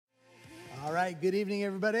right, good evening,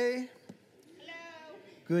 everybody. Hello.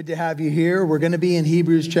 Good to have you here. We're going to be in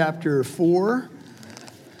Hebrews chapter 4.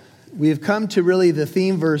 We have come to really the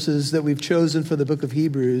theme verses that we've chosen for the book of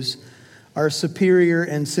Hebrews, our superior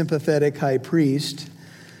and sympathetic high priest.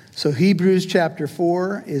 So Hebrews chapter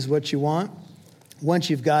 4 is what you want. Once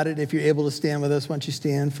you've got it, if you're able to stand with us, once you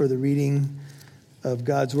stand for the reading of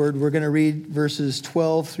God's word, we're going to read verses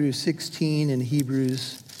 12 through 16 in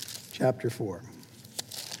Hebrews chapter 4.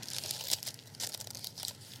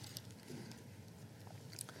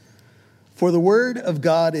 For the word of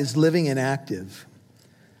God is living and active,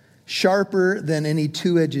 sharper than any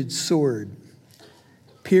two-edged sword,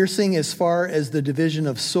 piercing as far as the division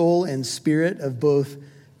of soul and spirit, of both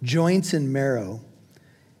joints and marrow,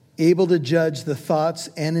 able to judge the thoughts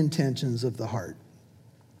and intentions of the heart.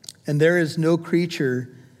 And there is no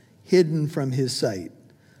creature hidden from his sight.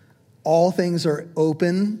 All things are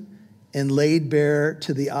open and laid bare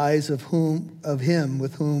to the eyes of him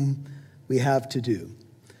with whom we have to do.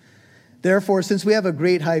 Therefore, since we have a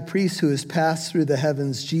great high priest who has passed through the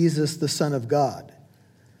heavens, Jesus, the Son of God,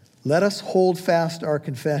 let us hold fast our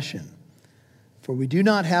confession. For we do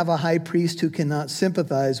not have a high priest who cannot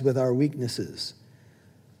sympathize with our weaknesses,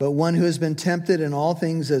 but one who has been tempted in all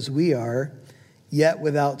things as we are, yet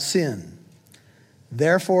without sin.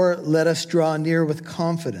 Therefore, let us draw near with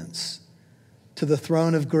confidence to the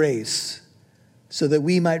throne of grace, so that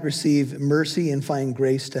we might receive mercy and find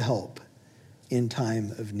grace to help in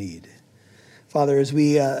time of need. Father, as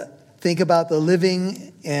we think about the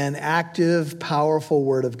living and active, powerful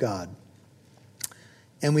Word of God,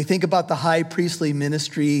 and we think about the high priestly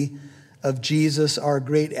ministry of Jesus, our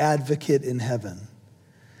great advocate in heaven,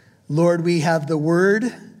 Lord, we have the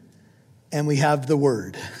Word and we have the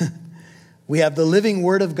Word. We have the living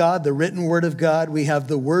Word of God, the written Word of God. We have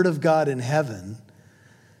the Word of God in heaven.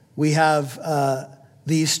 We have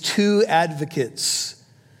these two advocates,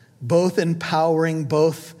 both empowering,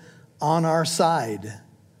 both on our side,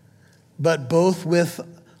 but both with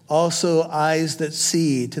also eyes that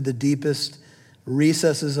see to the deepest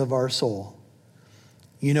recesses of our soul.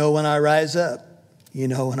 You know when I rise up. You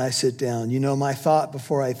know when I sit down. You know my thought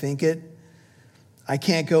before I think it. I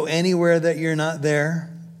can't go anywhere that you're not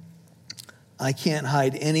there. I can't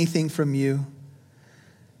hide anything from you.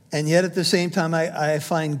 And yet at the same time, I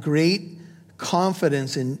find great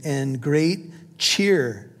confidence and great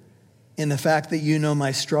cheer in the fact that you know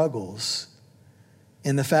my struggles,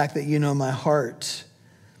 in the fact that you know my heart.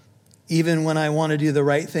 Even when I want to do the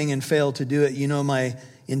right thing and fail to do it, you know my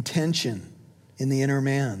intention in the inner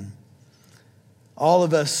man. All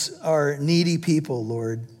of us are needy people,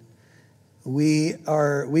 Lord. We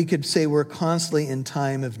could say we're constantly in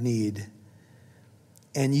time of need,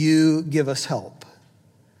 and you give us help.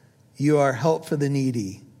 You are help for the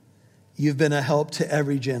needy. You've been a help to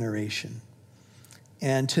every generation.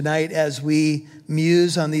 And tonight, as we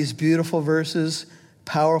muse on these beautiful verses,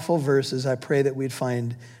 powerful verses, I pray that we'd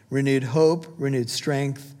find renewed hope, renewed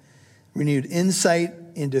strength, renewed insight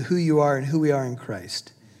into who you are and who we are in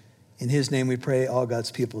Christ. In his name we pray, all God's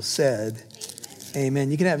people said, Amen.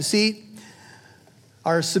 You can have a seat.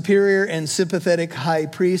 Our superior and sympathetic high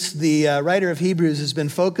priest, the writer of Hebrews, has been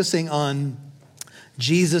focusing on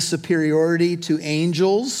Jesus' superiority to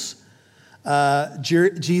angels,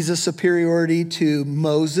 Jesus' superiority to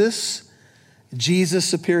Moses, Jesus'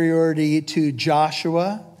 superiority to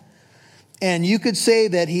Joshua. And you could say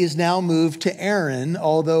that he is now moved to Aaron.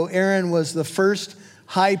 Although Aaron was the first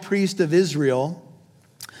high priest of Israel,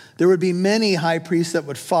 there would be many high priests that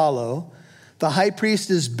would follow. The high priest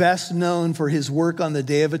is best known for his work on the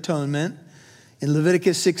Day of Atonement. In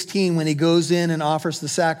Leviticus 16, when he goes in and offers the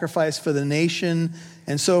sacrifice for the nation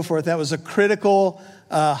and so forth, that was a critical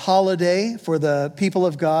holiday for the people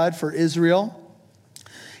of God, for Israel.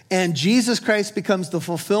 And Jesus Christ becomes the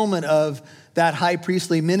fulfillment of that high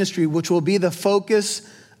priestly ministry, which will be the focus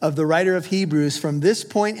of the writer of Hebrews from this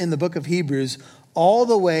point in the book of Hebrews all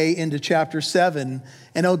the way into chapter 7,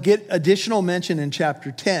 and it'll get additional mention in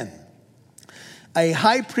chapter 10. A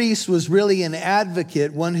high priest was really an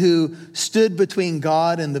advocate, one who stood between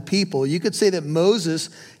God and the people. You could say that Moses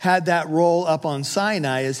had that role up on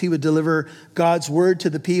Sinai as he would deliver God's word to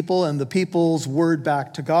the people and the people's word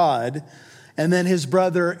back to God. And then his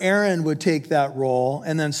brother Aaron would take that role,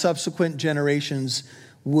 and then subsequent generations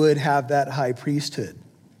would have that high priesthood.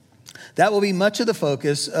 That will be much of the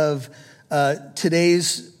focus of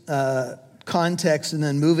today's context, and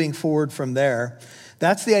then moving forward from there.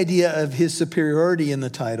 That's the idea of his superiority in the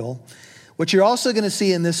title. What you're also going to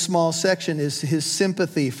see in this small section is his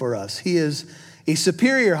sympathy for us. He is a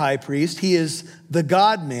superior high priest. He is the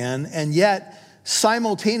God-man, and yet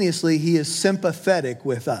simultaneously he is sympathetic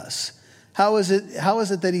with us. How is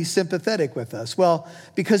it that he's sympathetic with us? Well,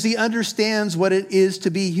 because he understands what it is to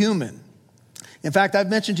be human. In fact, I've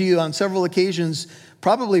mentioned to you on several occasions,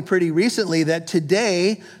 probably pretty recently, that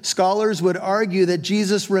today scholars would argue that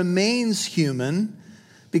Jesus remains human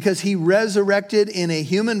because he resurrected in a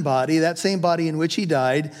human body, that same body in which he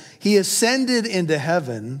died. He ascended into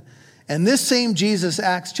heaven. And this same Jesus,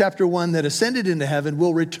 Acts chapter 1, that ascended into heaven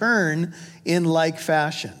will return in like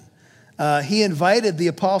fashion. He invited the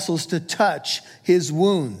apostles to touch his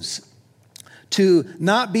wounds, to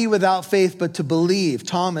not be without faith, but to believe.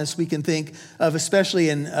 Thomas, we can think of especially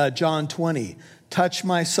in John 20. Touch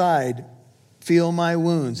my side, feel my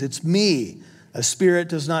wounds. It's me. A spirit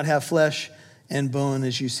does not have flesh and bone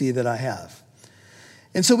as you see that I have.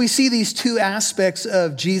 And so we see these two aspects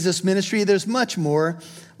of Jesus' ministry. There's much more,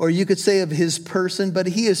 or you could say of his person, but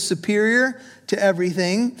he is superior to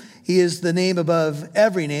everything. He is the name above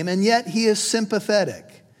every name, and yet he is sympathetic.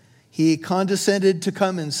 He condescended to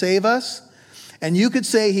come and save us, and you could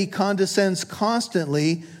say he condescends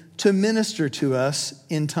constantly to minister to us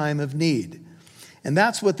in time of need. And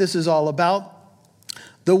that's what this is all about.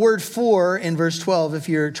 The word for in verse 12, if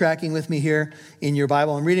you're tracking with me here in your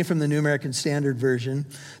Bible, I'm reading from the New American Standard Version.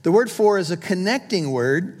 The word for is a connecting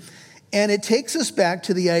word, and it takes us back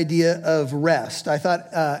to the idea of rest. I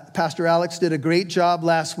thought Pastor Alex did a great job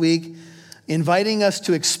last week inviting us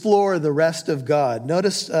to explore the rest of God.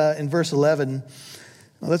 Notice in verse 11,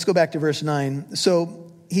 let's go back to verse 9.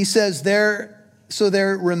 So he says, there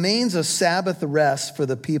remains a Sabbath rest for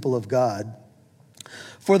the people of God.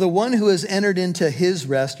 For the one who has entered into his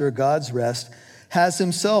rest, or God's rest, has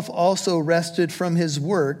himself also rested from his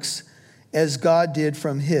works as God did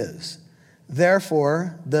from his.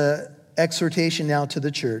 Therefore, the exhortation now to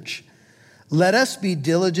the church, let us be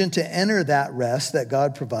diligent to enter that rest that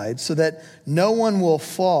God provides, so that no one will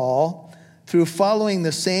fall through following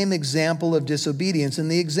the same example of disobedience.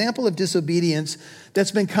 And the example of disobedience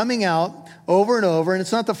that's been coming out over and over, and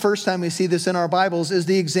it's not the first time we see this in our Bibles, is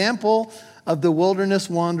the example of the wilderness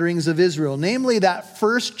wanderings of Israel, namely that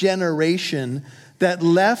first generation that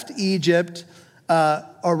left Egypt,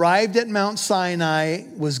 arrived at Mount Sinai,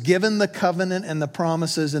 was given the covenant and the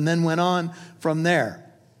promises, and then went on from there.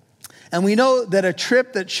 And we know that a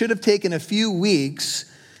trip that should have taken a few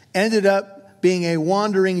weeks ended up being a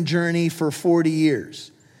wandering journey for 40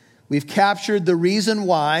 years. We've captured the reason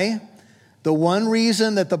why. The one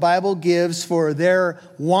reason that the Bible gives for their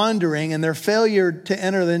wandering and their failure to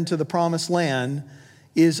enter into the promised land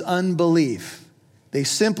is unbelief. They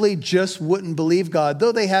simply just wouldn't believe God,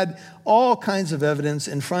 though they had all kinds of evidence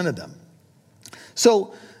in front of them.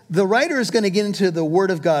 So the writer is going to get into the Word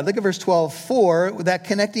of God. Look at verse 12, for that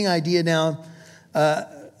connecting idea now,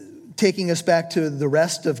 taking us back to the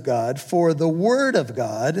rest of God. For the Word of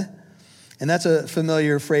God, and that's a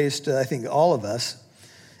familiar phrase to, I think, all of us,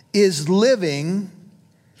 is living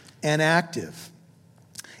and active.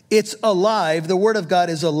 It's alive. The Word of God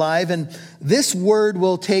is alive. And this Word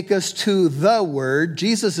will take us to the Word.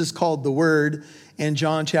 Jesus is called the Word in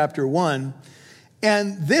John chapter 1.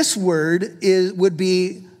 And this Word would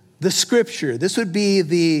be the Scripture. This would be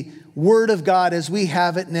the Word of God as we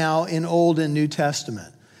have it now in Old and New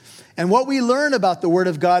Testament. And what we learn about the Word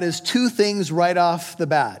of God is two things right off the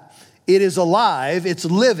bat. It is alive. It's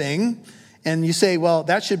living. And you say, well,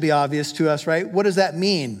 that should be obvious to us, right? What does that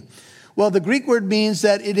mean? Well, the Greek word means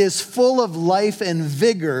that it is full of life and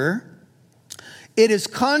vigor. It is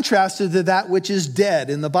contrasted to that which is dead.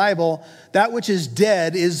 In the Bible, that which is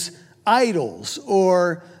dead is idols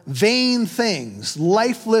or vain things,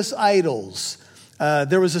 lifeless idols.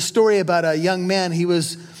 There was a story about a young man. He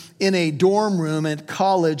was in a dorm room at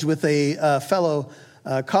college with a fellow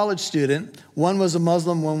college student. One was a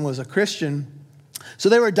Muslim, one was a Christian. So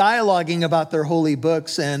they were dialoguing about their holy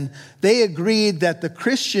books, and they agreed that the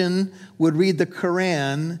Christian would read the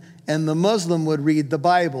Quran and the Muslim would read the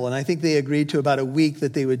Bible. And I think they agreed to about a week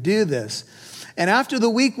that they would do this. And after the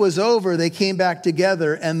week was over, they came back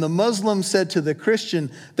together, and the Muslim said to the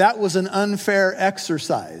Christian, that was an unfair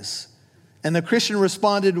exercise. And the Christian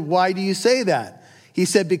responded, why do you say that? He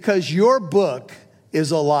said, because your book is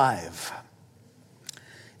alive.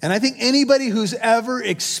 And I think anybody who's ever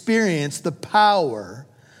experienced the power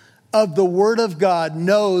of the Word of God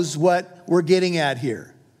knows what we're getting at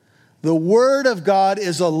here. The Word of God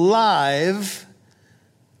is alive,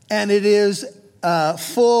 and it is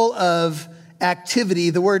full of activity.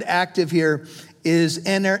 The word active here is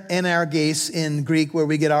enarges in Greek, where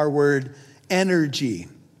we get our word energy.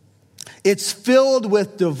 It's filled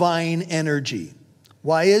with divine energy.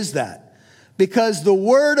 Why is that? because the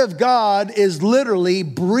word of God is literally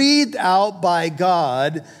breathed out by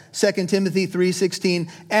God, 2 Timothy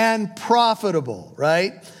 3:16, and profitable,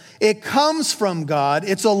 right? It comes from God.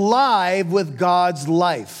 It's alive with God's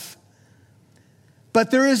life.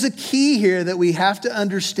 But there is a key here that we have to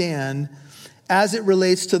understand as it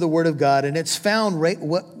relates to the word of God, and it's found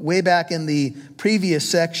way back in the previous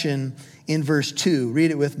section in verse 2.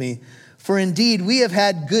 Read it with me. For indeed, we have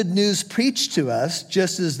had good news preached to us,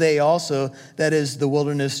 just as they also, that is the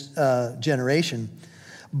wilderness generation.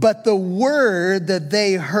 But the word that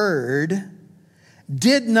they heard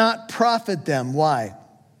did not profit them. Why?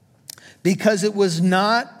 Because it was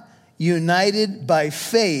not united by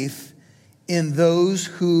faith in those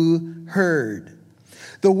who heard.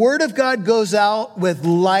 The word of God goes out with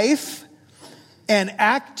life and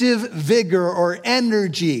active vigor or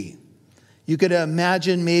energy. You could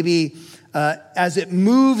imagine maybe as it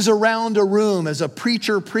moves around a room, as a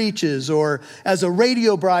preacher preaches, or as a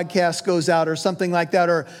radio broadcast goes out, or something like that.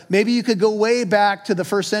 Or maybe you could go way back to the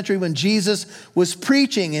first century when Jesus was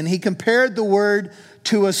preaching, and he compared the word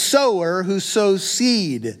to a sower who sows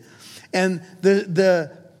seed. And the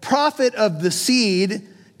profit of the seed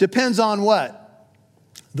depends on what?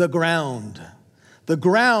 The ground. The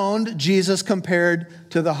ground, Jesus compared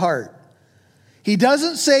to the heart. He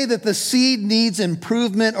doesn't say that the seed needs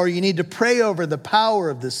improvement or you need to pray over the power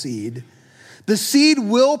of the seed. The seed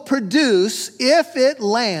will produce if it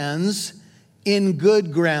lands in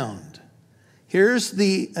good ground. Here's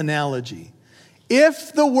the analogy.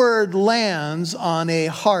 If the word lands on a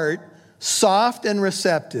heart soft and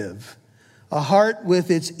receptive, a heart with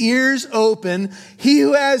its ears open, he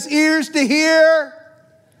who has ears to hear,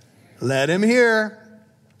 let him hear.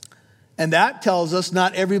 And that tells us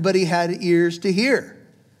not everybody had ears to hear.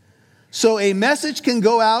 So a message can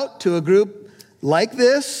go out to a group like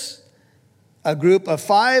this, a group of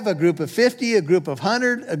 5, a group of 50, a group of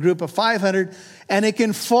 100, a group of 500, and it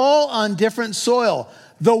can fall on different soil.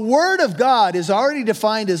 The word of God is already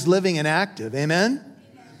defined as living and active. Amen?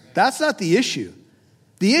 That's not the issue.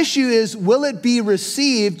 The issue is, will it be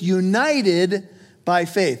received united by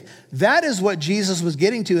faith? That is what Jesus was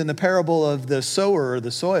getting to in the parable of the sower or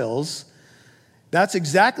the soils. That's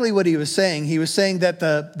exactly what he was saying. He was saying that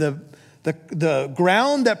the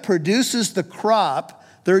ground that produces the crop,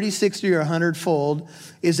 30, 60, or 100-fold,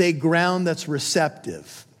 is a ground that's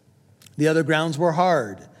receptive. The other grounds were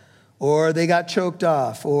hard, or they got choked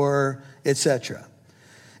off, or etc.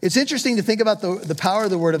 It's interesting to think about the power of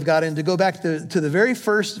the Word of God and to go back to the very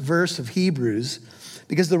first verse of Hebrews,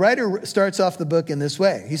 because the writer starts off the book in this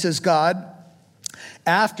way. He says, God,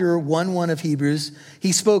 after 1:1 of Hebrews,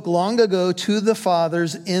 he spoke long ago to the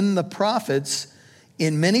fathers in the prophets.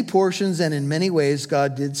 In many portions and in many ways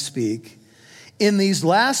God did speak. In these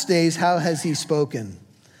last days, how has he spoken?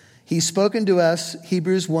 He's spoken to us,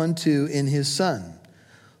 Hebrews 1:2, in his Son,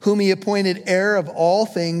 whom he appointed heir of all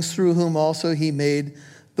things, through whom also he made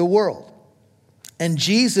the world. And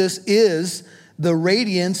Jesus is the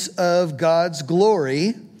radiance of God's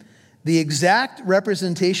glory, the exact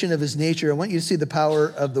representation of his nature. I want you to see the power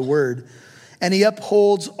of the word. And he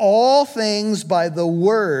upholds all things by the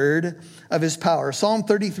word of his power. Psalm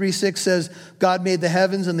 33:6 says, God made the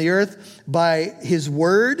heavens and the earth by his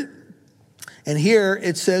word. And here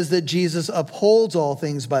it says that Jesus upholds all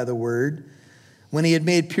things by the word. When he had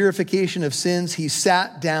made purification of sins, he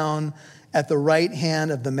sat down at the right hand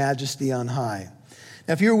of the majesty on high.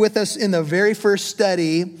 Now, if you're with us in the very first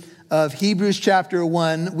study of Hebrews chapter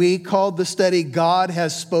 1, we called the study God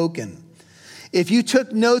Has Spoken. If you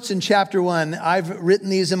took notes in chapter 1, I've written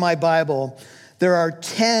these in my Bible. There are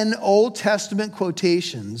 10 Old Testament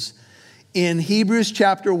quotations in Hebrews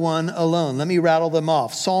chapter 1 alone. Let me rattle them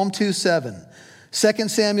off. Psalm 2:7, 2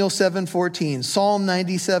 Samuel 7:14, Psalm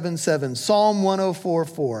 97:7, Psalm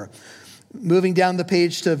 104:4. Moving down the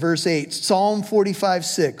page to verse 8, Psalm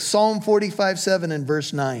 45:6, Psalm 45:7 and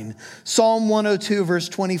verse 9, Psalm 102 verse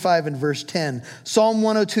 25 and verse 10, Psalm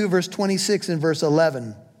 102 verse 26 and verse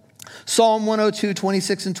 11, Psalm 102,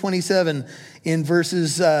 26 and 27 in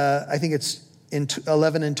verses, I think it's in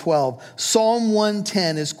 11 and 12. Psalm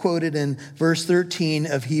 110 is quoted in verse 13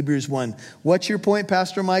 of Hebrews 1. What's your point,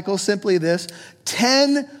 Pastor Michael? Simply this: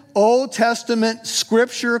 10 Old Testament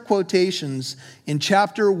scripture quotations in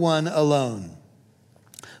chapter 1 alone.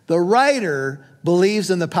 The writer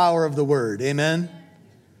believes in the power of the word. Amen?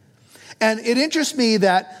 And it interests me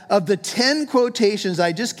that of the 10 quotations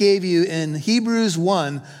I just gave you in Hebrews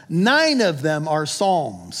 1, 9 of them are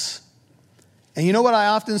Psalms. And you know what I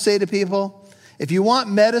often say to people? If you want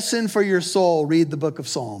medicine for your soul, read the book of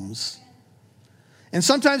Psalms. And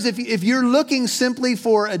sometimes if you're looking simply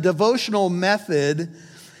for a devotional method,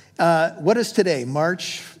 What is today?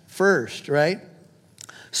 March 1st, right?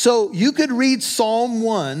 So you could read Psalm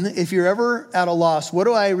 1 if you're ever at a loss. What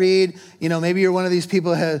do I read? Maybe you're one of these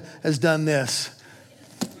people who has done this.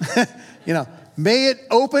 May it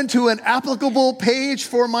open to an applicable page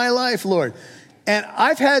for my life, Lord. And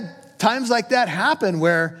I've had times like that happen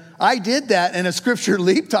where I did that and a scripture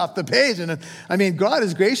leaped off the page. And God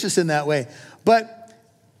is gracious in that way. But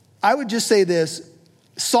I would just say this.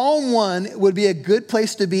 Psalm 1 would be a good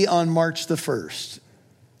place to be on March the 1st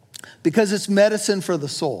because it's medicine for the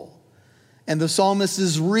soul. And the psalmist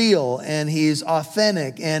is real and he's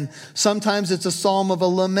authentic. And sometimes it's a psalm of a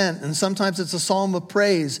lament and sometimes it's a psalm of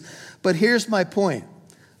praise. But here's my point.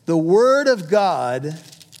 The word of God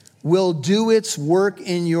will do its work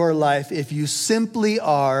in your life if you simply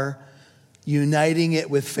are uniting it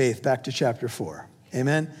with faith. Back to chapter 4.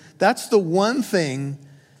 Amen. That's the one thing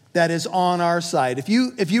that is on our side. If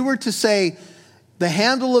you were to say, the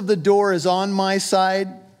handle of the door is on my side,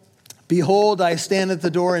 behold, I stand at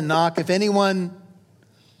the door and knock. If anyone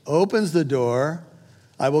opens the door,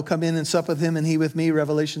 I will come in and sup with him and he with me,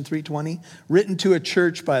 Revelation 3:20. Written to a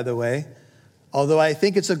church, by the way. Although I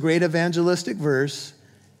think it's a great evangelistic verse,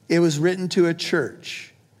 it was written to a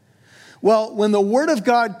church. Well, when the word of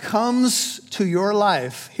God comes to your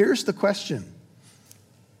life, here's the question.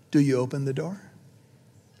 Do you open the door?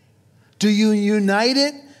 Do you unite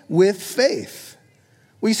it with faith?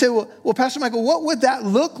 Well, you say, well, Pastor Michael, what would that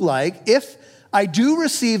look like if I do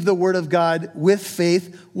receive the word of God with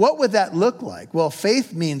faith? What would that look like? Well,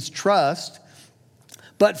 faith means trust,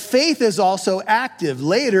 but faith is also active.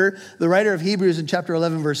 Later, the writer of Hebrews in chapter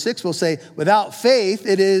 11, verse 6 will say, without faith,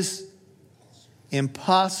 it is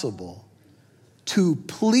impossible to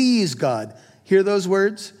please God. Hear those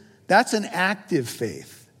words? That's an active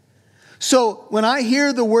faith. So when I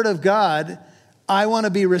hear the word of God, I want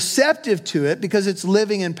to be receptive to it because it's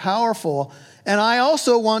living and powerful. And I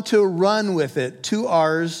also want to run with it. 2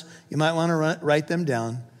 R's, you might want to write them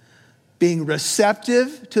down. Being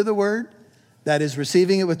receptive to the word, that is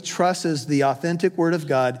receiving it with trust as the authentic word of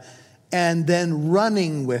God, and then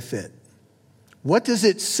running with it. What does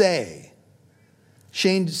it say?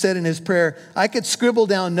 Shane said in his prayer, I could scribble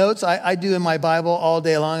down notes. I do in my Bible all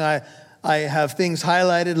day long. I have things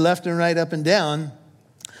highlighted left and right, up and down.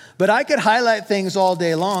 But I could highlight things all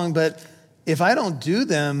day long, but if I don't do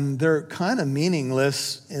them, they're kind of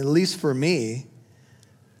meaningless, at least for me,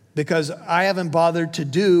 because I haven't bothered to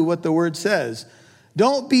do what the word says.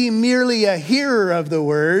 Don't be merely a hearer of the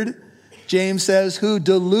word, James says, who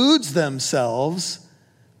deludes themselves,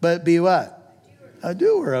 but be what? A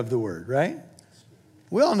doer of the word, right?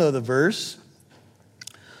 We all know the verse.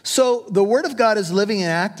 So the word of God is living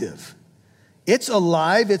and active. It's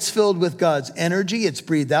alive. It's filled with God's energy. It's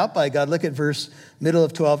breathed out by God. Look at verse middle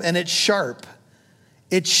of 12. And it's sharp.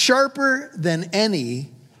 It's sharper than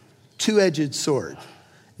any two-edged sword.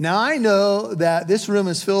 Now, I know that this room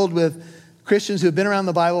is filled with Christians who have been around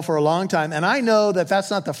the Bible for a long time. And I know that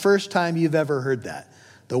that's not the first time you've ever heard that.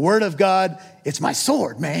 The word of God, it's my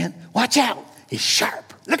sword, man. Watch out. It's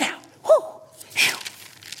sharp. Look out. Woo.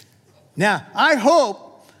 Now, I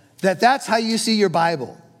hope that that's how you see your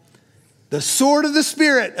Bible. The sword of the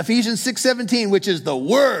Spirit, Ephesians 6:17, which is the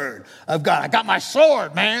word of God. I got my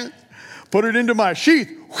sword, man. Put it into my sheath.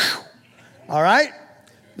 Whew. All right?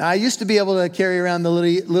 Now, I used to be able to carry around the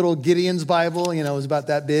little Gideon's Bible. It was about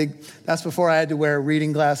that big. That's before I had to wear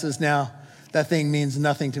reading glasses. Now, that thing means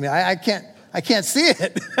nothing to me. I can't see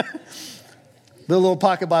it. The little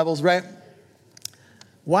pocket Bibles, right?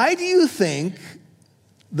 Why do you think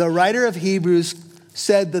the writer of Hebrews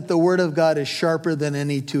said that the word of God is sharper than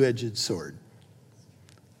any two-edged sword?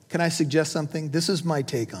 Can I suggest something? This is my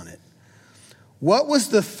take on it. What was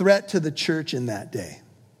the threat to the church in that day?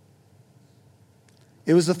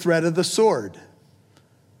 It was the threat of the sword.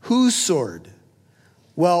 Whose sword?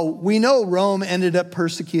 Well, we know Rome ended up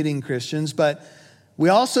persecuting Christians, but we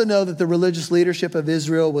also know that the religious leadership of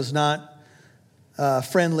Israel was not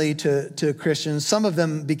friendly to Christians. Some of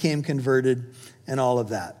them became converted and all of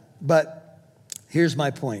that. But here's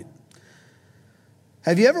my point.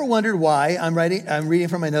 Have you ever wondered why? I'm reading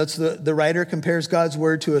from my notes. The writer compares God's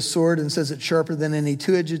word to a sword and says it's sharper than any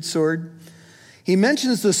two-edged sword. He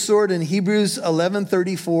mentions the sword in Hebrews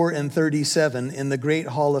 11:34 and 37 in the Great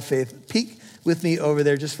Hall of Faith. Peek with me over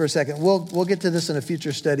there just for a second. We'll get to this in a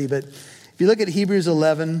future study, but if you look at Hebrews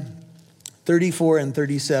 11:34 and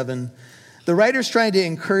 37, the writer's trying to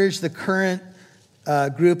encourage the current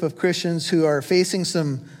group of Christians who are facing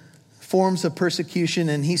some forms of persecution.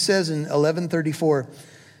 And he says in 11:34,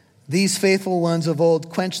 these faithful ones of old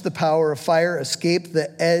quenched the power of fire, escaped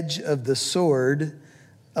the edge of the sword.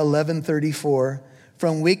 11:34,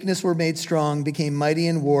 from weakness were made strong, became mighty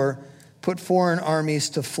in war, put foreign armies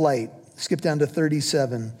to flight. Skip down to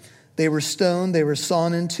 37. They were stoned, they were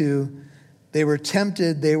sawn in two, they were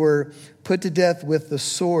tempted, they were put to death with the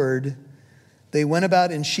sword. They went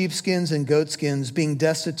about in sheepskins and goatskins, being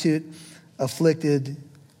destitute, afflicted,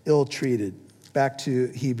 ill-treated. Back to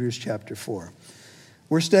Hebrews chapter 4.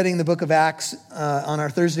 We're studying the book of Acts on our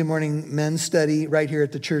Thursday morning men's study right here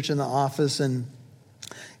at the church in the office. And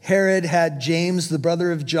Herod had James, the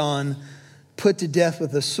brother of John, put to death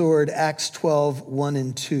with a sword, Acts 12, 1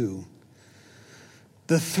 and 2.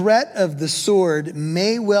 The threat of the sword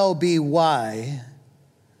may well be why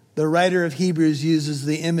the writer of Hebrews uses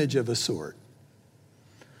the image of a sword.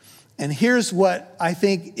 And here's what I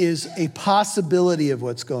think is a possibility of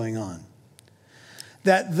what's going on.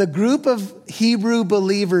 That the group of Hebrew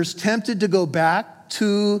believers tempted to go back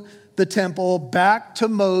to the temple, back to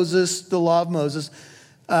Moses, the law of Moses,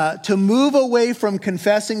 to move away from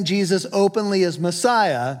confessing Jesus openly as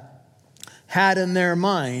Messiah, had in their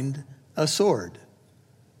mind a sword.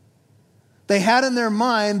 They had in their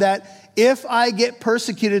mind that if I get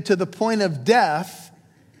persecuted to the point of death,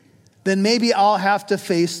 then maybe I'll have to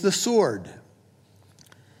face the sword.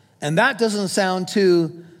 And that doesn't sound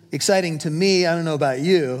too exciting to me. I don't know about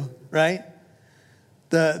you, right?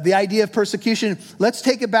 The idea of persecution. Let's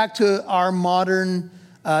take it back to our modern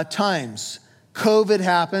times. COVID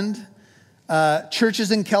happened.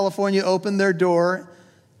 Churches in California opened their door.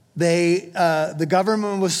 The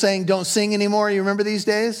government was saying, don't sing anymore. You remember these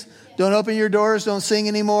days? Don't open your doors, don't sing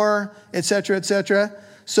anymore, et cetera, et cetera.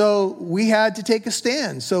 So we had to take a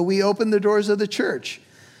stand. So we opened the doors of the church.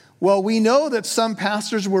 Well, we know that some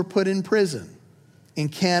pastors were put in prison. In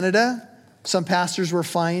Canada, some pastors were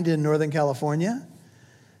fined in Northern California.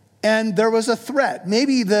 And there was a threat.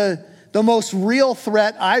 Maybe the most real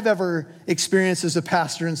threat I've ever experienced as a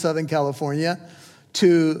pastor in Southern California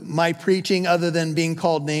to my preaching, other than being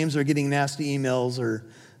called names or getting nasty emails or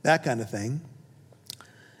that kind of thing.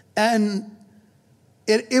 And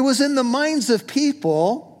it was in the minds of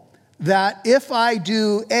people that if I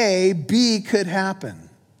do A, B could happen.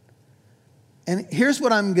 And here's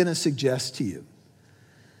what I'm going to suggest to you.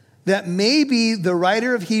 That maybe the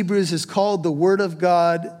writer of Hebrews has called the word of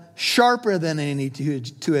God sharper than any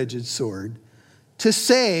two-edged sword to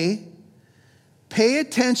say, pay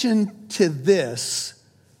attention to this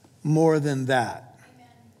more than that. Amen.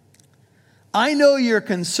 I know you're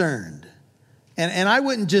concerned. And I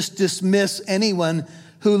wouldn't just dismiss anyone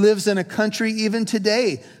who lives in a country even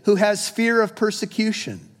today who has fear of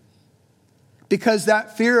persecution. Because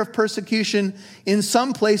that fear of persecution in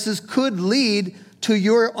some places could lead to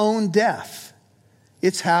your own death.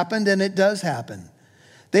 It's happened and it does happen.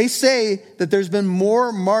 They say that there's been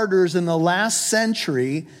more martyrs in the last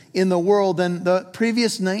century in the world than the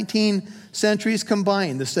previous 19 centuries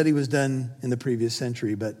combined. The study was done in the previous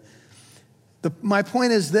century, but my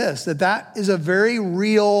point is this, that is a very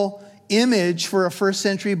real image for a first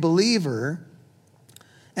century believer.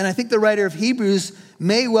 And I think the writer of Hebrews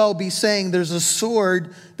may well be saying there's a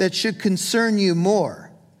sword that should concern you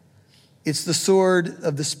more. It's the sword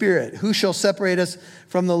of the Spirit. Who shall separate us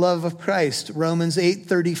from the love of Christ? Romans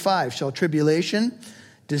 8:35. Shall tribulation,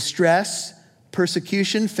 distress,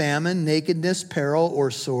 persecution, famine, nakedness, peril,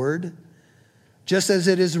 or sword? Just as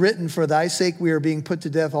it is written, for thy sake we are being put to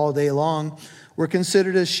death all day long. We're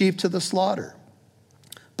considered as sheep to the slaughter.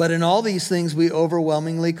 But in all these things we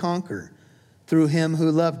overwhelmingly conquer through him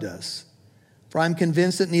who loved us. For I'm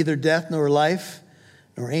convinced that neither death nor life,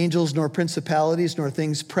 nor angels, nor principalities, nor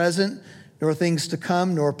things present, nor things to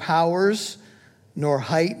come, nor powers, nor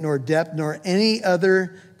height, nor depth, nor any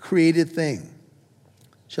other created thing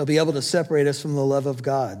shall be able to separate us from the love of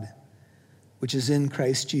God, which is in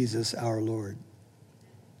Christ Jesus our Lord.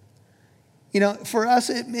 You know, for us,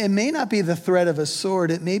 it may not be the threat of a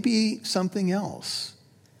sword. It may be something else.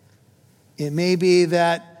 It may be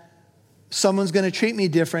that someone's going to treat me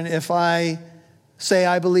different if I say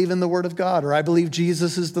I believe in the Word of God or I believe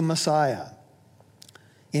Jesus is the Messiah.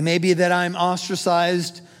 It may be that I'm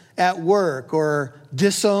ostracized at work or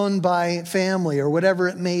disowned by family or whatever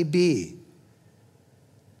it may be.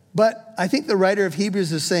 But I think the writer of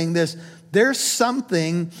Hebrews is saying this. There's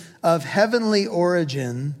something of heavenly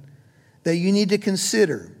origin that you need to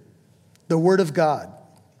consider. The Word of God.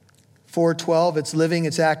 4:12, it's living,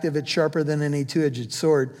 it's active, it's sharper than any two-edged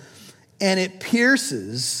sword. And it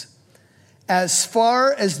pierces as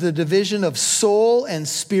far as the division of soul and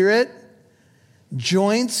spirit,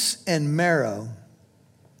 joints and marrow.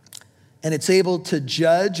 And it's able to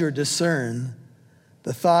judge or discern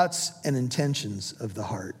the thoughts and intentions of the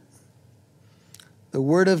heart. The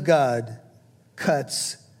Word of God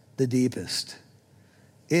cuts the deepest.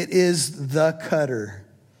 It is the cutter.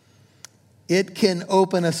 It can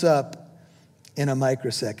open us up in a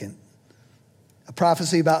microsecond. A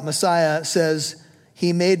prophecy about Messiah says,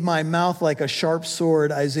 he made my mouth like a sharp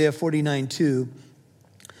sword, Isaiah 49:2.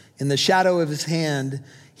 In the shadow of his hand,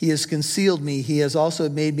 he has concealed me. He has also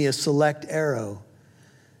made me a select arrow.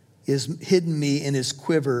 He has hidden me in his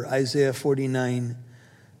quiver, Isaiah 49,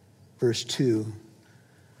 verse 2.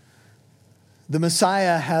 The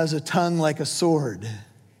Messiah has a tongue like a sword.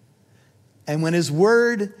 And when his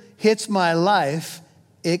word hits my life,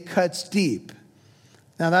 it cuts deep.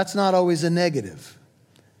 Now, that's not always a negative.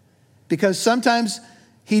 Because sometimes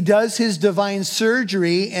he does his divine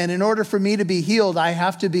surgery, and in order for me to be healed, I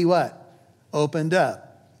have to be what? Opened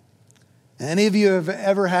up. Any of you have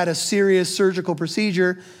ever had a serious surgical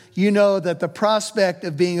procedure, you know that the prospect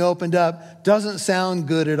of being opened up doesn't sound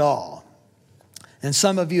good at all. And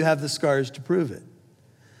some of you have the scars to prove it.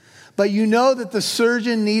 But you know that the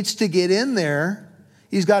surgeon needs to get in there.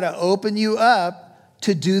 He's got to open you up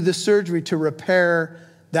to do the surgery, to repair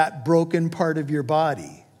that broken part of your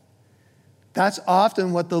body. That's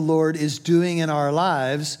often what the Lord is doing in our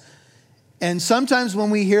lives. And sometimes when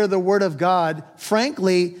we hear the word of God,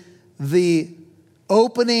 frankly, the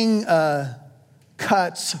opening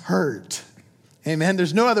cuts hurt. Amen.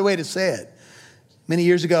 There's no other way to say it. Many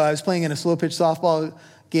years ago, I was playing in a slow-pitch softball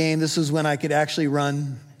game. This was when I could actually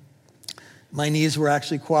run. My knees were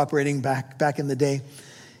actually cooperating back in the day.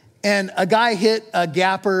 And a guy hit a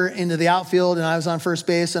gapper into the outfield, and I was on first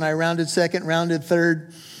base, and I rounded second, rounded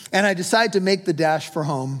third, and I decided to make the dash for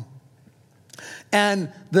home.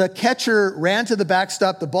 And the catcher ran to the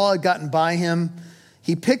backstop. The ball had gotten by him.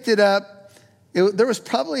 He picked it up. There was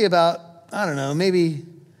probably about, I don't know, maybe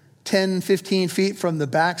 10, 15 feet from the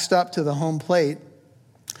backstop to the home plate.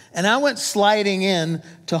 And I went sliding in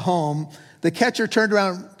to home. The catcher turned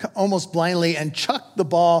around almost blindly and chucked the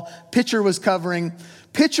ball. Pitcher was covering.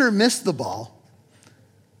 Pitcher missed the ball.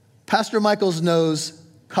 Pastor Michael's nose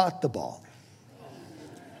caught the ball.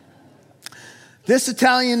 This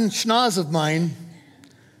Italian schnoz of mine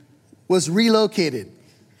was relocated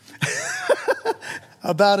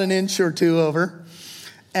about an inch or two over.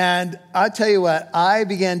 And I tell you what, I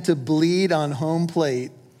began to bleed on home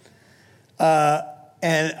plate.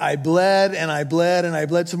 And I bled and I bled and I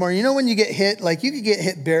bled some more. You know when you get hit, like you could get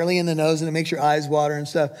hit barely in the nose and it makes your eyes water and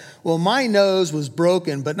stuff. Well, my nose was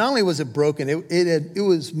broken, but not only was it broken, it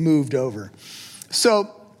was moved over. So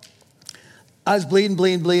I was bleeding.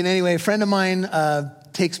 Anyway, a friend of mine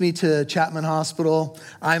takes me to Chapman Hospital.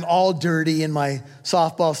 I'm all dirty in my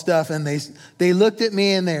softball stuff, and they looked at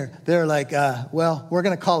me and they're like, well, we're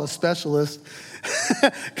going to call a specialist.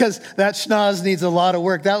 Because that schnoz needs a lot of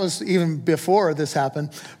work. That was even before this happened.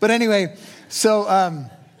 But anyway, so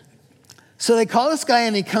they call this guy,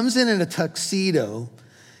 and he comes in a tuxedo.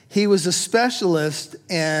 He was a specialist,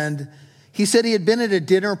 and he said he had been at a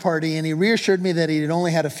dinner party, and he reassured me that he had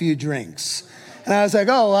only had a few drinks. And I was like,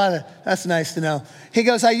 oh, well, that's nice to know. He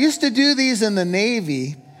goes, I used to do these in the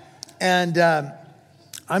Navy, and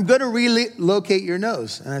I'm going to relocate your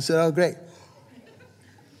nose. And I said, oh, great.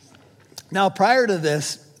 Now, prior to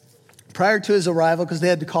his arrival, because they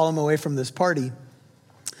had to call him away from this party,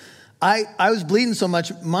 I was bleeding so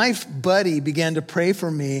much, my buddy began to pray for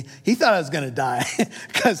me. He thought I was going to die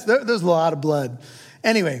because there's a lot of blood.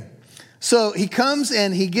 Anyway, so he comes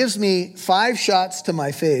and he gives me 5 shots to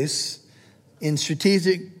my face in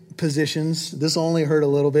strategic positions. This only hurt a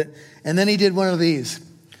little bit. And then he did one of these.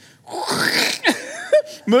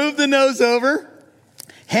 Moved the nose over,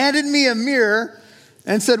 handed me a mirror,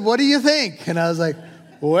 and said, what do you think? And I was like,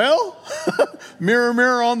 well, mirror,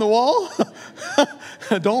 mirror on the wall.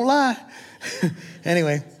 Don't lie.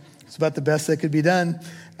 Anyway, it's about the best that could be done.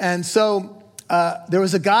 And so there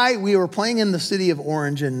was a guy, we were playing in the city of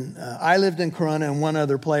Orange, and I lived in Corona and one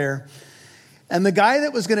other player. And the guy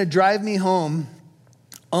that was going to drive me home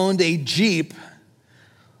owned a Jeep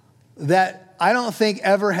that I don't think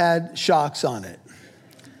ever had shocks on it.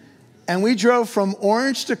 And we drove from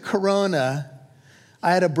Orange to Corona.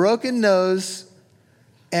 I had a broken nose,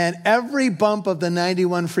 and every bump of the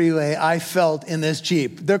 91 freeway I felt in this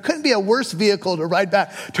Jeep. There couldn't be a worse vehicle to ride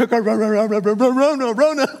back.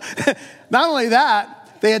 Rona. Not only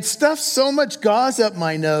that, they had stuffed so much gauze up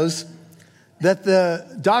my nose that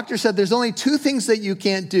the doctor said there's only 2 things that you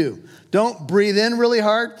can't do. Don't breathe in really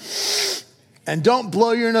hard, and don't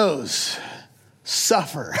blow your nose.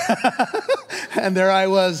 Suffer. And there I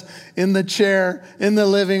was in the chair in the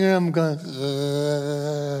living room going,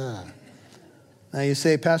 ugh. Now you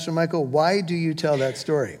say, Pastor Michael, why do you tell that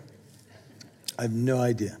story? I have no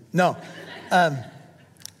idea. No.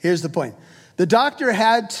 Here's the point. The doctor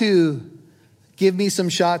had to give me some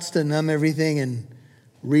shots to numb everything and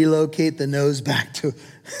relocate the nose back to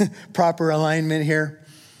proper alignment here.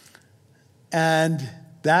 And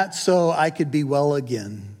that's so I could be well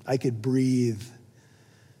again. I could breathe.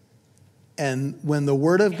 And when the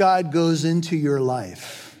Word of God goes into your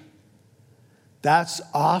life, that's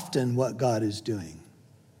often what God is doing.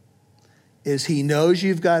 Is He knows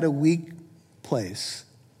you've got a weak place.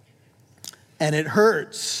 And it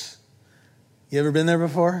hurts. You ever been there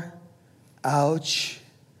before? Ouch.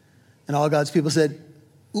 And all God's people said,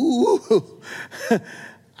 ooh,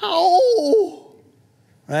 ow,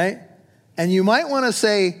 right? And you might want to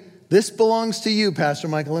say, this belongs to you, Pastor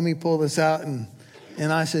Michael. Let me pull this out. And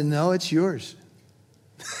I said, no, it's yours.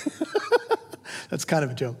 That's kind of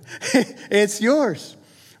a joke. It's yours,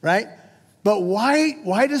 right? But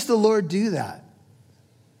why does the Lord do that?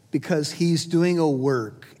 Because He's doing a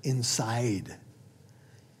work inside.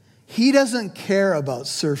 He doesn't care about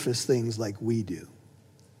surface things like we do.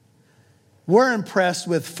 We're impressed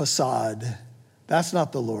with facade. That's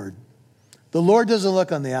not the Lord. The Lord doesn't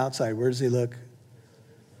look on the outside. Where does He look?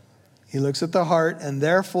 He looks at the heart, and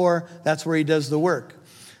therefore, that's where He does the work.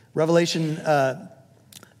 Revelation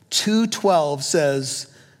 2:12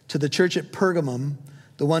 says to the church at Pergamum,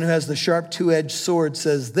 the one who has the sharp two-edged sword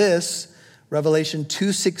says this. Revelation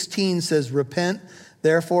 2:16 says, repent,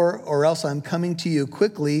 therefore, or else I'm coming to you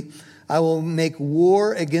quickly. I will make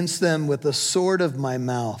war against them with the sword of my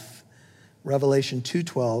mouth. Revelation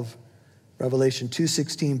 2:12, Revelation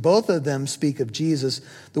 2:16, both of them speak of Jesus.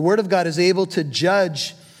 The Word of God is able to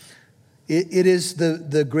judge. It is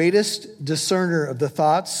the greatest discerner of the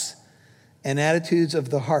thoughts and attitudes of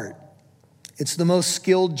the heart. It's the most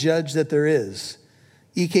skilled judge that there is.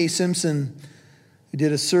 E.K. Simpson, who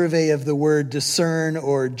did a survey of the word discern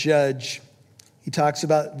or judge, he talks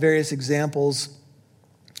about various examples.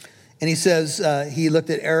 And he says, he looked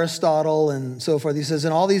at Aristotle and so forth. He says,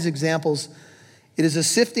 in all these examples, it is a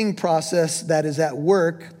sifting process that is at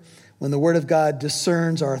work when the Word of God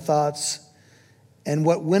discerns our thoughts, and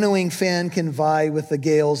what winnowing fan can vie with the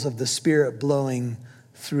gales of the Spirit blowing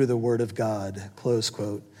through the Word of God, close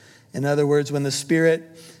quote. In other words, when the Spirit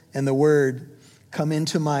and the Word come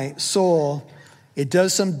into my soul, it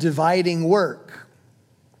does some dividing work.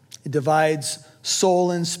 It divides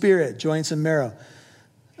soul and spirit, joints and marrow.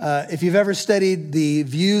 If you've ever studied the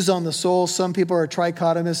views on the soul, some people are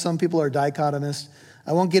trichotomists, some people are dichotomists.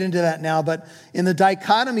 I won't get into that now, but in the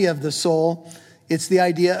dichotomy of the soul, it's the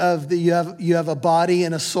idea of you have a body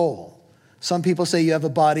and a soul. Some people say you have a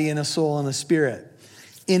body and a soul and a spirit.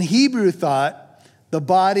 In Hebrew thought, the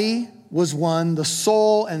body was one, the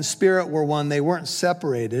soul and spirit were one. They weren't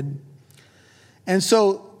separated. And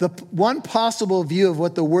so the one possible view of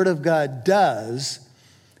what the Word of God does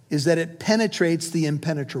is that it penetrates the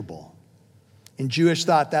impenetrable. In Jewish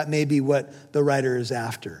thought, that may be what the writer is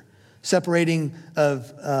after. Separating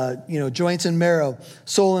of joints and marrow,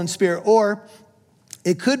 soul and spirit. Or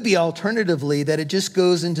it could be alternatively that it just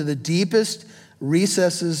goes into the deepest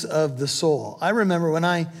recesses of the soul. I remember when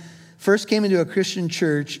I first came into a Christian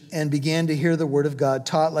church and began to hear the Word of God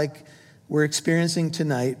taught like we're experiencing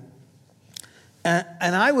tonight.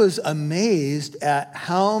 And I was amazed at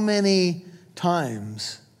how many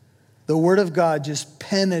times the Word of God just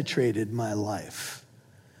penetrated my life.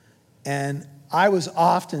 And I was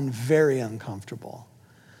often very uncomfortable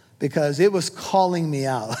because it was calling me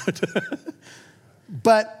out.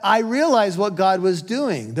 But I realized what God was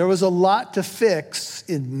doing. There was a lot to fix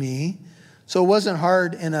in me. So it wasn't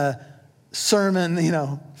hard in a sermon,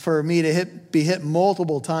 for me to be hit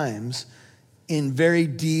multiple times in very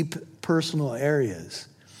deep personal areas.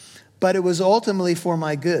 But it was ultimately for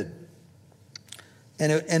my good.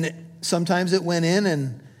 And sometimes it went in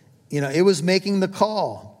and, it was making the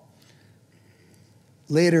call.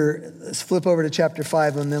 Later, let's flip over to chapter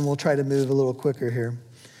 5, and then we'll try to move a little quicker here.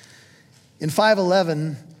 In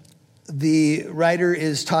 5:11, the writer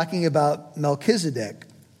is talking about Melchizedek.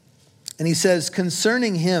 And he says,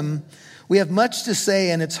 concerning him, we have much to say,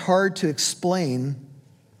 and it's hard to explain,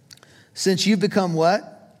 since you've become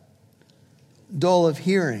what? Dull of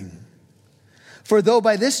hearing. For though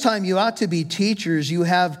by this time you ought to be teachers, you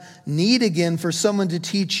have need again for someone to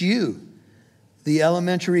teach you the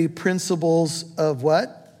elementary principles of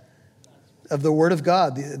what? Of the Word of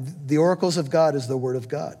God. The oracles of God is the Word of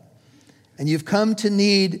God. And you've come to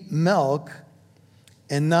need milk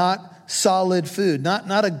and not solid food.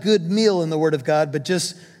 Not a good meal in the Word of God, but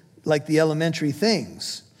just like the elementary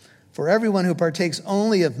things. For everyone who partakes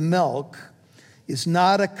only of milk is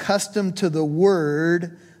not accustomed to the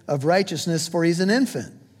word of righteousness, for he's an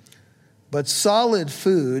infant. But solid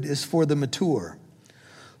food is for the mature,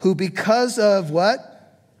 who because of what?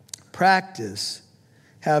 practice,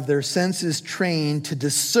 have their senses trained to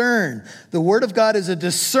discern. The Word of God is a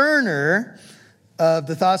discerner of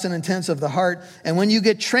the thoughts and intents of the heart. And when you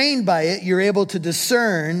get trained by it, you're able to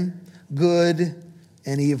discern good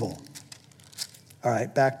and evil. All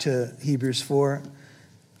right, back to Hebrews 4,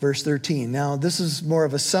 verse 13. Now, this is more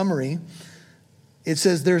of a summary. It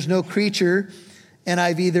says, there's no creature,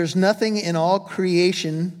 NIV, there's nothing in all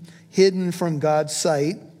creation hidden from God's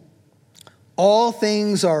sight. All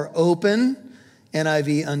things are open,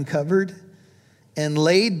 NIV, uncovered, and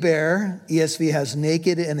laid bare, ESV has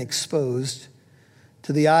naked and exposed,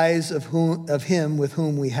 to the eyes of him with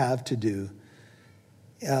whom we have to do.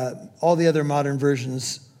 All the other modern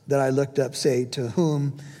versions that I looked up say, to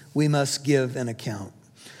whom we must give an account.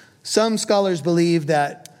 Some scholars believe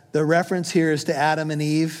that the reference here is to Adam and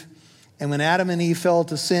Eve. And when Adam and Eve fell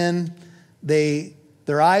to sin,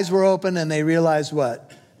 their eyes were open and they realized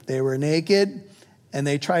what? They were naked, and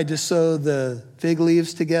they tried to sew the fig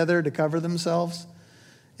leaves together to cover themselves.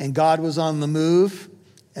 And God was on the move,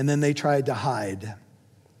 and then they tried to hide.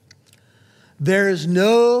 There is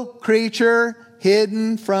no creature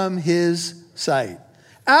hidden from his sight.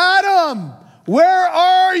 Adam, where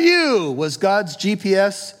are you? Was God's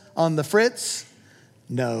GPS on the fritz?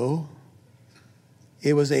 No.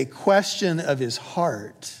 It was a question of his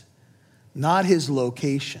heart, not his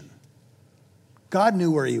location. God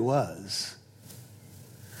knew where he was.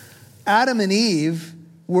 Adam and Eve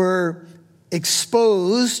were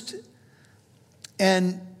exposed,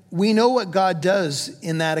 and we know what God does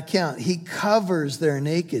in that account. He covers their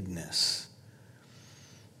nakedness.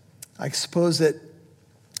 I suppose that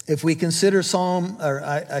if we consider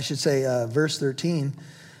verse 13,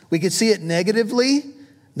 we could see it negatively.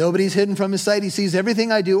 Nobody's hidden from his sight. He sees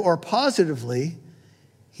everything I do. Or positively,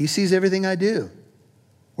 he sees everything I do.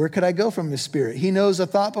 Where could I go from his spirit? He knows a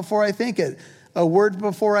thought before I think it, a word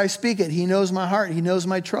before I speak it. He knows my heart. He knows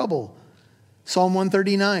my trouble. Psalm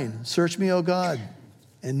 139, search me, O God,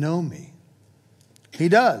 and know me. He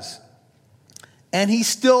does. And he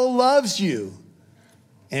still loves you.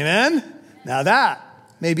 Amen? Now that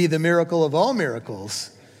may be the miracle of all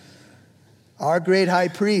miracles. Our great high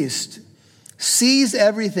priest sees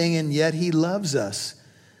everything, and yet he loves us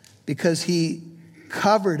because he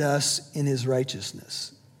covered us in his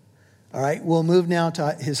righteousness. All right, we'll move now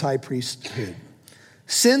to his high priesthood.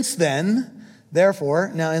 Since then,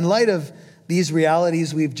 therefore, now in light of these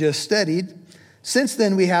realities we've just studied, since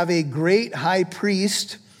then we have a great high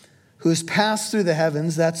priest who's passed through the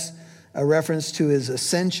heavens. That's a reference to his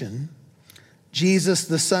ascension. Jesus,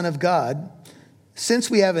 the Son of God.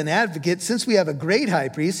 Since we have an advocate, since we have a great high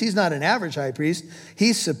priest, he's not an average high priest,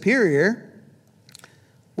 he's superior.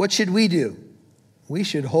 What should we do? We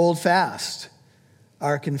should hold fast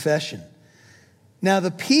our confession. Now, the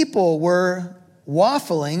people were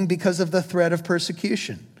waffling because of the threat of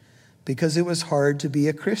persecution, because it was hard to be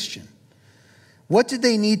a Christian. What did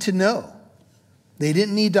they need to know? They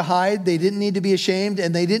didn't need to hide, they didn't need to be ashamed,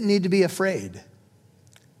 and they didn't need to be afraid,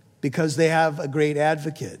 because they have a great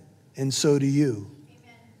advocate, and so do you.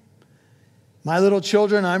 Amen. My little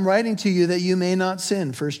children, I'm writing to you that you may not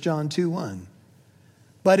sin, 1 John 2:1.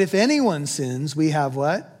 But if anyone sins, we have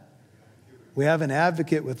what? We have an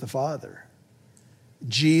advocate with the Father,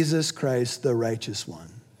 Jesus Christ, the righteous one.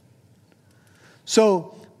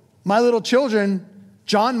 So, my little children,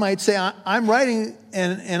 John might say, I'm writing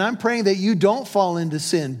and I'm praying that you don't fall into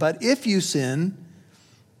sin. But if you sin,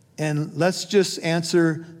 and let's just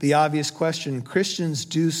answer the obvious question, Christians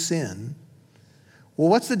do sin. Well,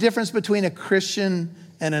 what's the difference between a Christian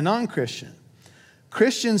and a non-Christian?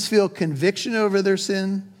 Christians feel conviction over their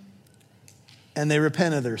sin, and they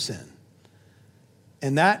repent of their sin.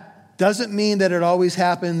 And that doesn't mean that it always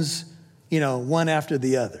happens, one after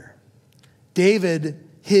the other. David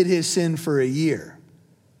hid his sin for a year,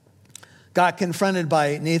 got confronted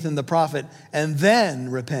by Nathan the prophet, and then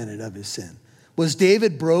repented of his sin. Was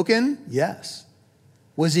David broken? Yes.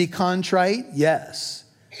 Was he contrite? Yes.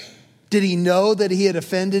 Did he know that he had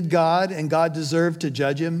offended God and God deserved to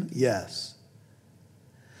judge him? Yes.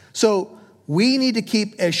 So we need to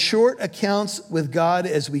keep as short accounts with God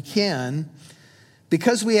as we can,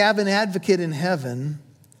 because we have an advocate in heaven,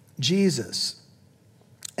 Jesus.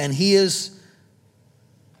 And he is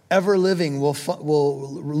ever living.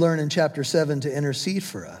 We'll learn in chapter 7 to intercede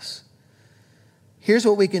for us. Here's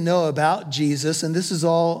what we can know about Jesus, and this is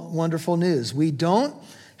all wonderful news. We don't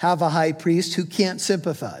have a high priest who can't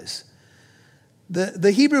sympathize.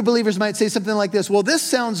 The Hebrew believers might say something like this: well, this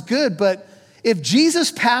sounds good, but if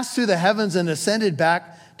Jesus passed through the heavens and ascended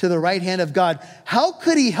back to the right hand of God, how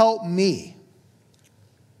could he help me?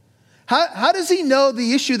 How does he know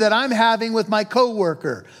the issue that I'm having with my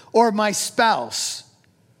coworker or my spouse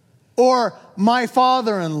or my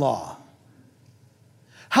father-in-law?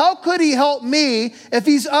 How could he help me if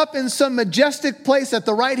he's up in some majestic place at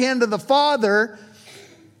the right hand of the Father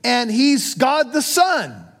and he's God the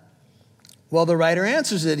Son? Well, the writer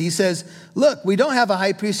answers it. He says, look, we don't have a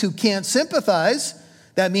high priest who can't sympathize.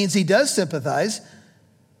 That means he does sympathize.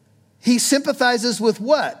 He sympathizes with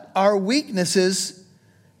what? Our weaknesses,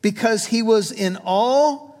 because he was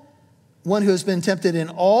one who has been tempted in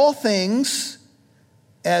all things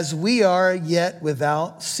as we are, yet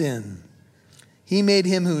without sin. He made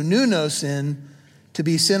him who knew no sin to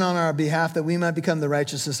be sin on our behalf, that we might become the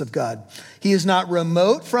righteousness of God. He is not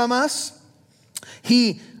remote from us.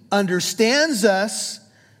 He understands us,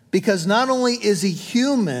 because not only is he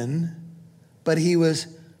human, but he was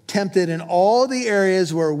tempted in all the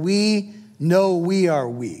areas where we know we are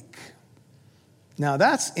weak. Now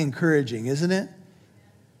that's encouraging, isn't it?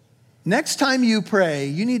 Next time you pray,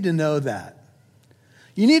 you need to know that.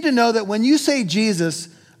 You need to know that when you say, Jesus,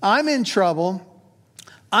 I'm in trouble,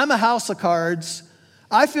 I'm a house of cards,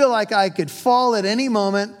 I feel like I could fall at any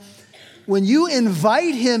moment. When you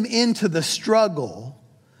invite him into the struggle,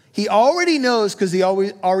 he already knows, because he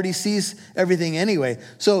already sees everything anyway.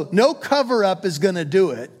 So no cover-up is going to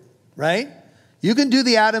do it, right? You can do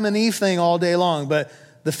the Adam and Eve thing all day long, but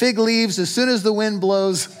the fig leaves, as soon as the wind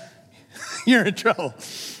blows, you're in trouble.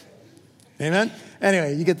 Amen?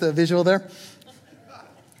 Anyway, you get the visual there?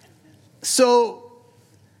 So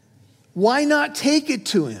why not take it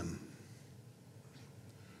to him?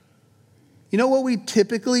 You know what we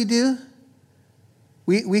typically do?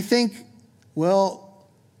 We think, well,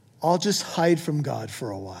 I'll just hide from God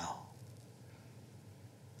for a while.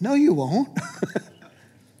 No, you won't.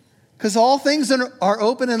 Because all things are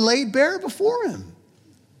open and laid bare before him.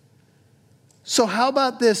 So how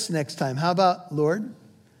about this next time? How about, Lord,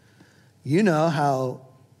 you know how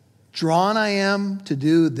drawn I am to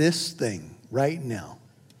do this thing right now.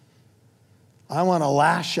 I want to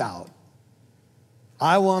lash out.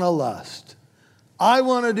 I want to lust. I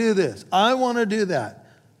want to do this. I want to do that.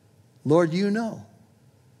 Lord, you know.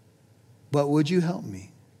 But would you help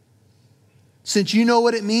me? Since you know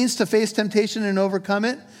what it means to face temptation and overcome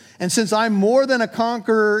it, and since I'm more than a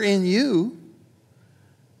conqueror in you,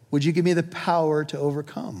 would you give me the power to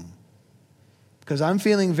overcome? Because I'm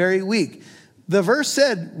feeling very weak. The verse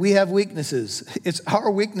said we have weaknesses. It's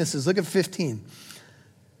our weaknesses. Look at 15.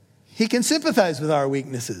 He can sympathize with our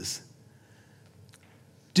weaknesses.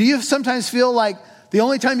 Do you sometimes feel like the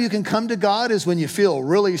only time you can come to God is when you feel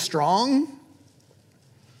really strong?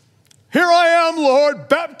 Here I am, Lord,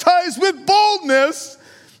 baptized with boldness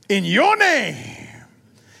in your name.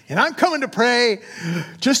 And I'm coming to pray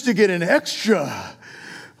just to get an extra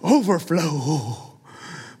overflow.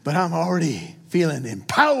 But I'm already feeling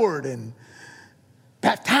empowered and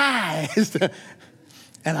baptized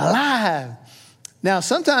and alive. Now,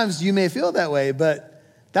 sometimes you may feel that way, but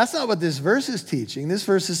that's not what this verse is teaching. This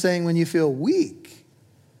verse is saying when you feel weak,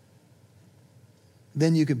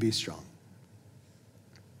 then you can be strong.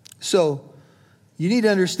 So you need to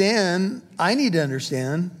understand, I need to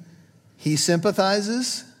understand, he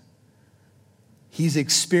sympathizes. He's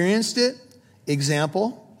experienced it.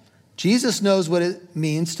 Example, Jesus knows what it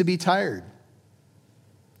means to be tired,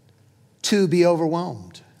 to be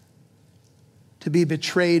overwhelmed, to be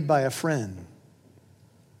betrayed by a friend,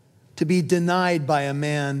 to be denied by a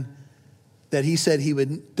man that he said he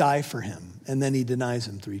would die for him, and then he denies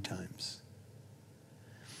him 3 times.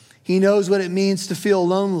 He knows what it means to feel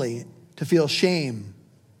lonely, to feel shame,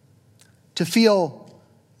 to feel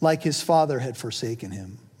like his father had forsaken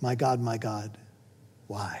him. My God,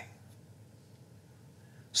 why?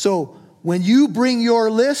 So when you bring your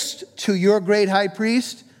list to your great high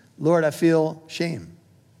priest, Lord, I feel shame.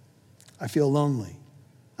 I feel lonely.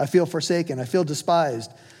 I feel forsaken. I feel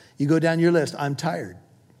despised. You go down your list. I'm tired.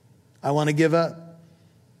 I want to give up.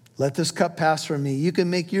 Let this cup pass from me. You can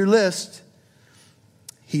make your list.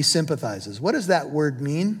 He sympathizes. What does that word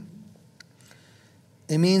mean?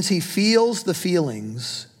 It means he feels the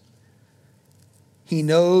feelings. He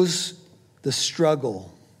knows the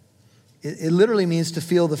struggle. It literally means to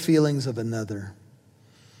feel the feelings of another.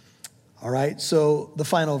 All right, so the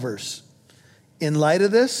final verse. In light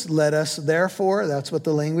of this, let us therefore, that's what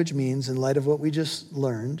the language means, in light of what we just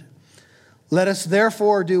learned, let us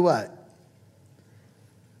therefore do what?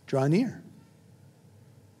 Draw near.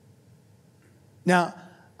 Now,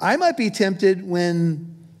 I might be tempted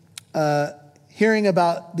when hearing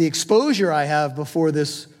about the exposure I have before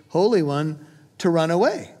this Holy One to run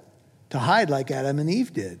away, to hide like Adam and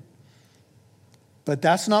Eve did. But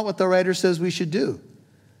that's not what the writer says we should do.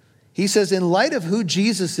 He says, in light of who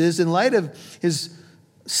Jesus is, in light of his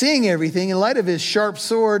seeing everything, in light of his sharp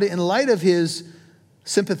sword, in light of his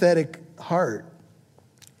sympathetic heart,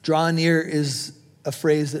 draw near is a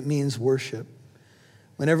phrase that means worship.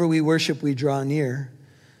 Whenever we worship, we draw near.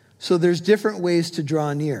 So there's different ways to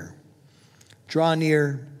draw near. Draw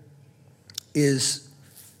near is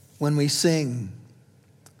when we sing,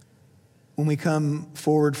 when we come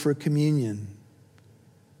forward for communion,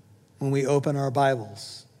 when we open our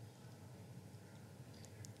Bibles,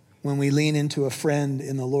 when we lean into a friend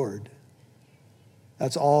in the Lord.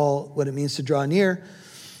 That's all what it means to draw near.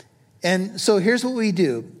 And so here's what we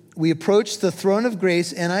do. We approach the throne of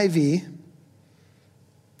grace, NIV.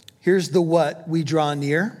 Here's the what, we draw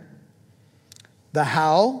near. The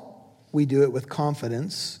how, we do it with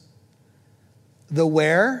confidence. The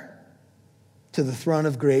where, to the throne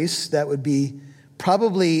of grace, that would be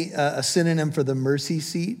probably a synonym for the mercy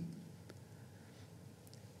seat.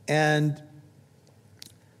 And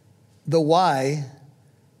the why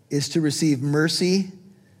is to receive mercy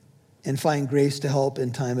and find grace to help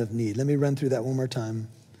in time of need. Let me run through that one more time.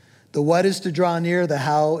 The what is to draw near. The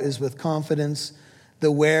how is with confidence.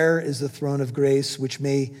 The where is the throne of grace, which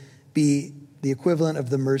may be the equivalent of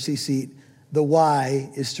the mercy seat. The why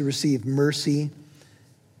is to receive mercy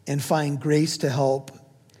and find grace to help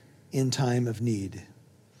in time of need.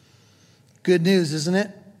 Good news, isn't it?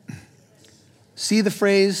 See the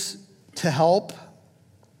phrase to help?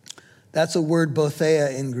 That's a word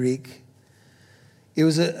botheia in Greek. It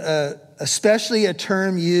was especially a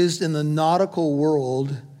term used in the nautical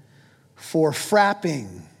world for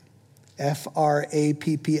frapping, F-R-A-P-P-I-N-G.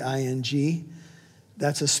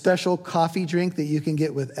 That's a special coffee drink that you can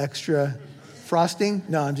get with extra frosting.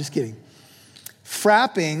 No, I'm just kidding.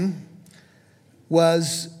 Frapping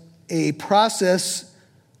was a process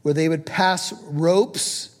where they would pass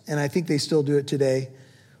ropes, and I think they still do it today,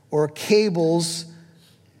 or cables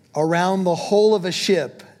around the hull of a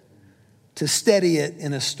ship to steady it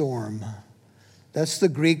in a storm. That's the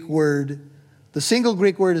Greek word. The single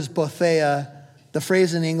Greek word is botheia. The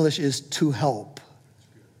phrase in English is to help.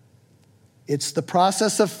 It's the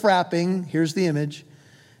process of frapping, here's the image,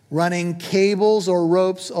 running cables or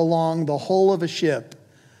ropes along the hull of a ship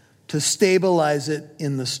to stabilize it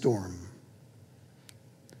in the storm.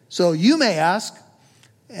 So you may ask,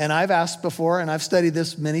 and I've asked before, and I've studied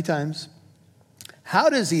this many times, how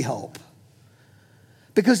does he help?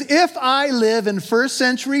 Because if I live in first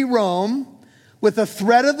century Rome with the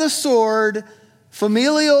threat of the sword,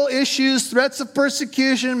 familial issues, threats of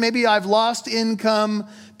persecution, maybe I've lost income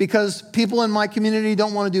because people in my community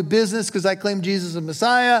don't want to do business because I claim Jesus as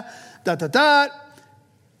Messiah,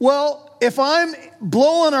 Well, if I'm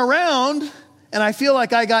blowing around and I feel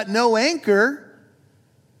like I got no anchor,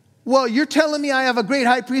 well, you're telling me I have a great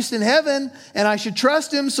high priest in heaven and I should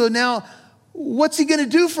trust him, so now what's he going to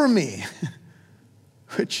do for me?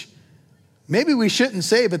 Which maybe we shouldn't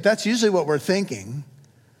say, but that's usually what we're thinking.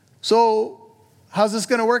 So how's this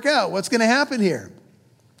going to work out? What's going to happen here?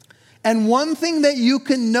 And one thing that you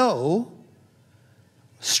can know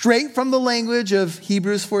straight from the language of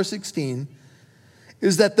Hebrews 4:16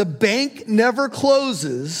 is that the bank never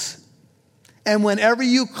closes, and whenever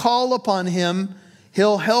you call upon him,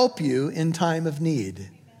 he'll help you in time of need.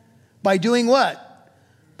 By doing what?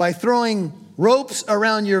 By throwing ropes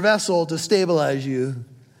around your vessel to stabilize you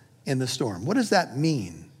in the storm. What does that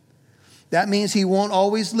mean? That means he won't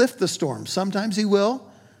always lift the storm. Sometimes he will,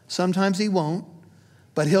 sometimes he won't,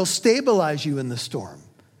 but he'll stabilize you in the storm.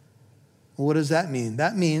 Well, what does that mean?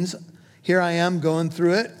 That means here I am going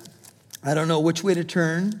through it. I don't know which way to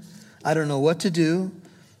turn. I don't know what to do.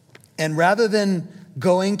 And rather than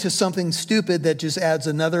going to something stupid that just adds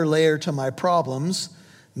another layer to my problems,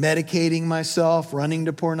 medicating myself, running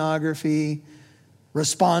to pornography,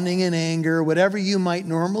 responding in anger, whatever you might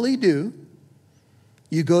normally do,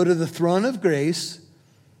 you go to the throne of grace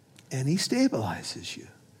and he stabilizes you.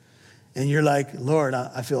 And you're like, Lord,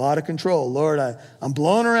 I feel out of control. Lord, I'm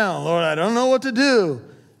blowing around. Lord, I don't know what to do.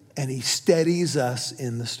 And he steadies us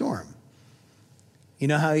in the storm. You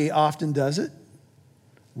know how he often does it?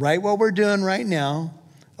 Right what we're doing right now,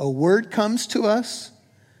 a word comes to us,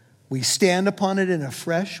 we stand upon it in a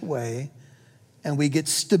fresh way, and we get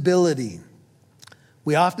stability.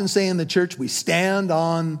 We often say in the church, we stand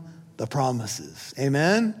on the promises.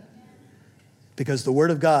 Amen? Because the word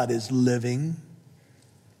of God is living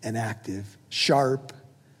and active, sharp,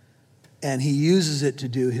 and he uses it to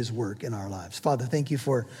do his work in our lives. Father, thank you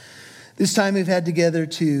for this time we've had together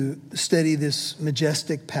to study this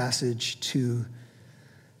majestic passage, to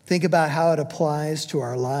think about how it applies to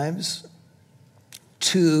our lives,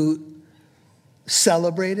 to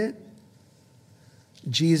celebrate it,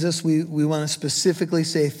 Jesus, we want to specifically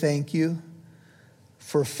say thank you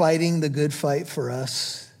for fighting the good fight for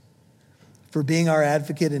us, for being our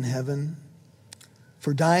advocate in heaven,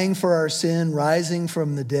 for dying for our sin, rising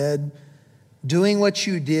from the dead, doing what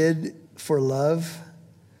you did for love,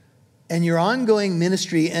 and your ongoing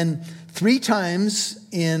ministry. And 3 times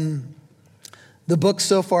in the book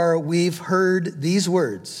so far, we've heard these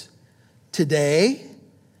words: today,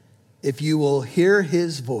 if you will hear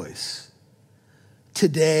his voice.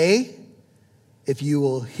 Today, if you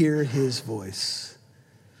will hear his voice.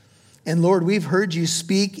 And Lord, we've heard you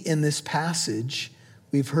speak in this passage.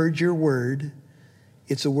 We've heard your word.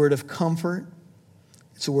 It's a word of comfort.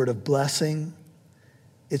 It's a word of blessing.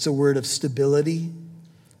 It's a word of stability.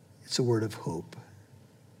 It's a word of hope.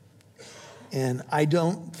 And I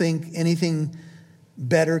don't think anything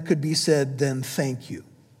better could be said than thank you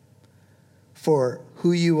for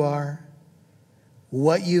who you are,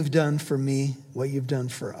 what you've done for me, what you've done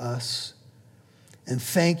for us. And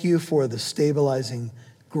thank you for the stabilizing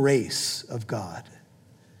grace of God.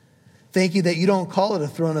 Thank you that you don't call it a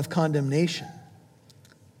throne of condemnation,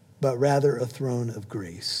 but rather a throne of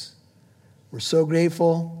grace. We're so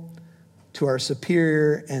grateful to our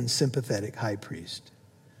superior and sympathetic high priest.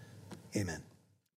 Amen.